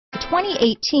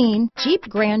2018 Jeep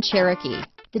Grand Cherokee.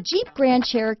 The Jeep Grand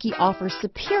Cherokee offers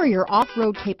superior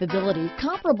off-road capability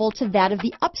comparable to that of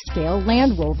the upscale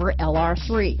Land Rover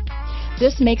LR3.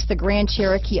 This makes the Grand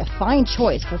Cherokee a fine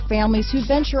choice for families who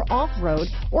venture off-road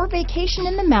or vacation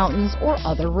in the mountains or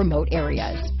other remote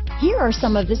areas. Here are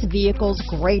some of this vehicle's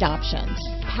great options: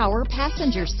 power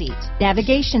passenger seat,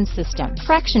 navigation system,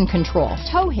 traction control,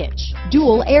 tow hitch,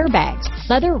 dual airbags,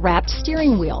 leather-wrapped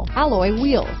steering wheel, alloy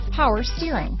wheels, power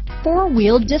steering,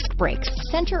 four-wheel disc brakes,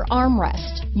 center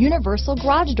armrest, universal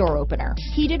garage door opener,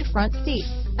 heated front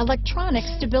seats, electronic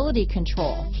stability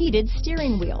control, heated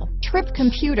steering wheel, trip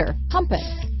computer, compass,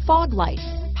 fog lights,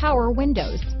 power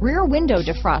windows, rear window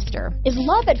defroster. Is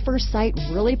love at first sight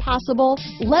really possible?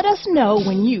 Let us know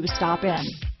when you stop in.